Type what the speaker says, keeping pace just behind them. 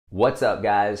What's up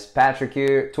guys, Patrick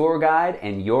here, tour guide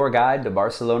and your guide to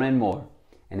Barcelona and more.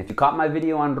 And if you caught my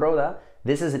video on Roda,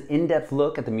 this is an in-depth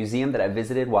look at the museum that I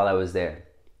visited while I was there.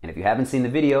 And if you haven't seen the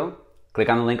video, click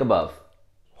on the link above.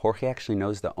 Jorge actually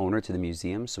knows the owner to the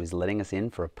museum, so he's letting us in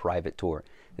for a private tour.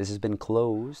 This has been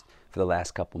closed for the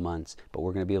last couple months, but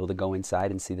we're going to be able to go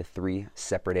inside and see the three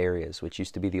separate areas, which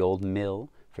used to be the old mill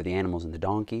for the animals and the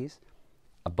donkeys,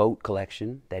 a boat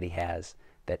collection that he has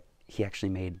that he actually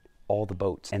made all the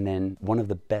boats, and then one of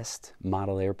the best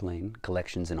model airplane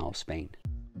collections in all of Spain.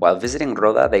 While visiting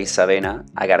Roda de Isábena,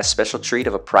 I got a special treat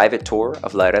of a private tour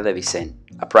of Era de Vicen,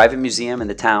 a private museum in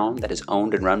the town that is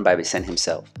owned and run by Vicen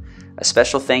himself. A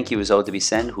special thank you is owed to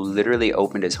Vicen, who literally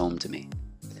opened his home to me.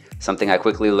 Something I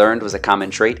quickly learned was a common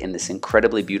trait in this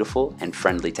incredibly beautiful and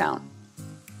friendly town.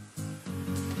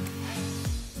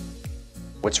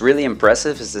 What's really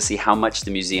impressive is to see how much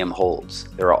the museum holds.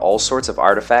 There are all sorts of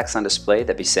artifacts on display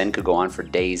that Vicen could go on for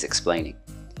days explaining.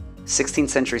 16th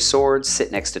century swords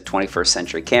sit next to 21st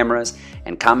century cameras,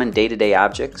 and common day-to-day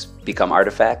objects become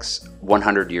artifacts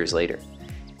 100 years later.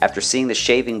 After seeing the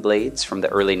shaving blades from the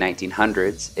early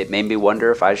 1900s, it made me wonder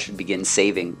if I should begin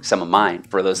saving some of mine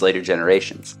for those later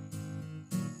generations.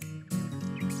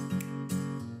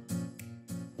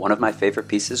 One of my favorite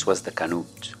pieces was the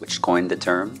canut, which coined the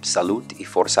term Salut y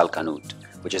força al canut,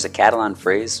 which is a Catalan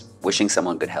phrase wishing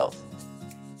someone good health.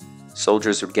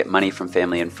 Soldiers would get money from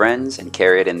family and friends and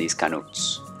carry it in these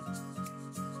canuts.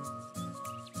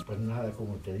 Pues nada,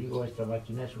 como te digo, esta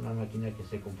máquina es una máquina que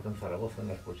se compró en Zaragoza en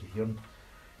la exposición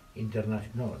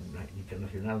internacional,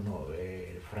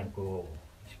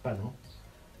 franco-hispano,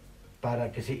 una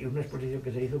exposición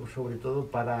que se hizo sobre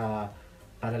todo para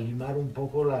limar un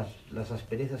poco las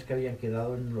asperezas que habían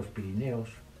quedado en los Pirineos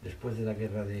después de la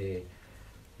guerra de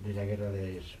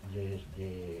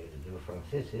los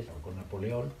franceses con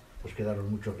Napoleón. Pues quedaron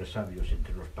muchos resabios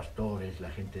entre los pastores, la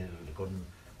gente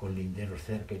con linderos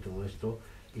cerca y todo esto,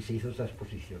 y se hizo esta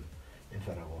exposición en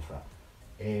Zaragoza.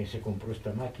 Se compró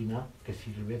esta máquina que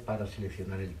sirve para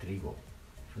seleccionar el trigo.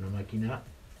 Es una máquina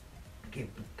que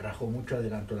trajo mucho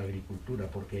adelanto a la agricultura,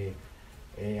 porque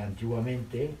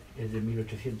antiguamente, es de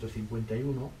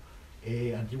 1851,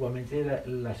 antiguamente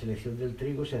la selección del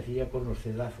trigo se hacía con los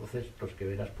cedazos estos que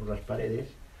verás por las paredes,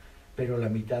 pero la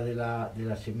mitad de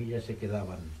las semillas se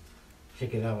quedaban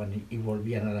y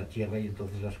volvían a la tierra, y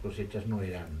entonces las cosechas no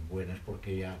eran buenas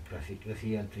porque ya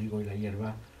crecía el trigo y la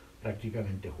hierba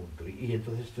prácticamente junto, y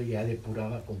entonces esto ya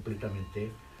depuraba completamente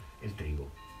el trigo.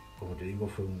 Como te digo,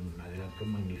 fue un adelanto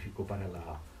magnífico para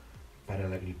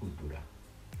la agricultura.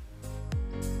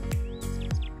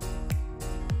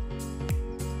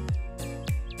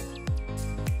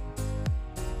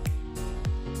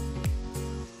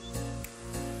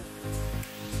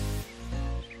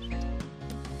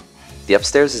 The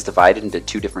upstairs is divided into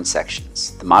two different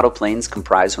sections. The model planes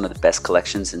comprise one of the best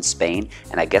collections in Spain,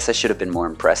 and I guess I should have been more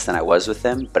impressed than I was with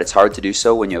them, but it's hard to do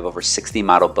so when you have over 60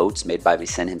 model boats made by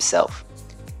Vicen himself.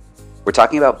 We're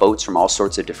talking about boats from all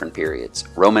sorts of different periods: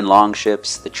 Roman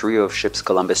longships, the trio of ships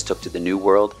Columbus took to the New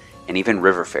World, and even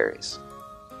river ferries.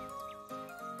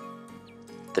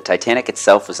 The Titanic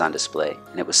itself was on display,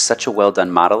 and it was such a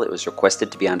well-done model it was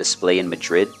requested to be on display in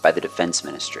Madrid by the Defense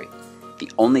Ministry.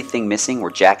 The only thing missing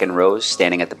were Jack and Rose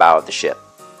standing at the bow of the ship.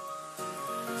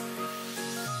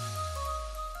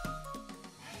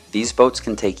 These boats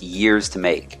can take years to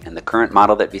make, and the current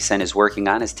model that Vicen is working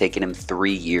on has taken him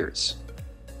 3 years.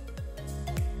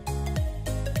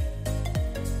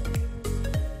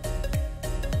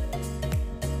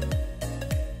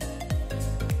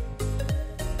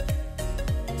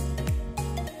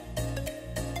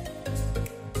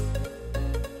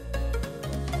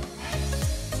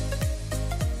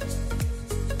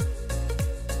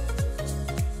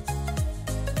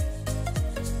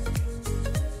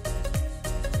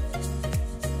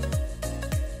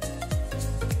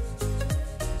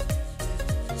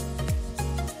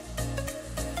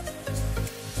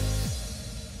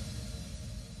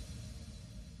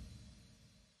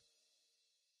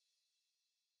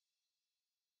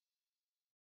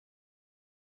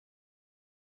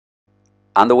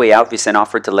 On the way out, Vicen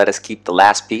offered to let us keep the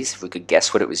last piece if we could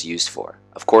guess what it was used for.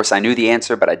 Of course, I knew the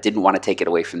answer, but I didn't want to take it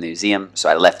away from the museum, so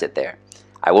I left it there.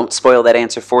 I won't spoil that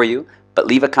answer for you, but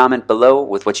leave a comment below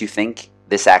with what you think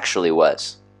this actually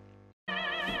was. La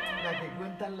que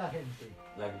cuentan la gente.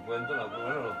 La que cuento,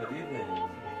 bueno, lo que dicen.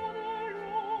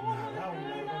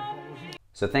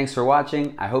 So thanks for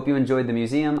watching. I hope you enjoyed the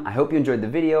museum. I hope you enjoyed the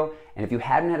video. And if you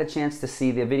hadn't had a chance to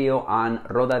see the video on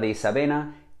Roda de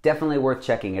Isábena, definitely worth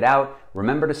checking it out.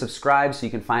 Remember to subscribe so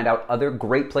you can find out other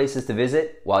great places to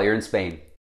visit while you're in Spain.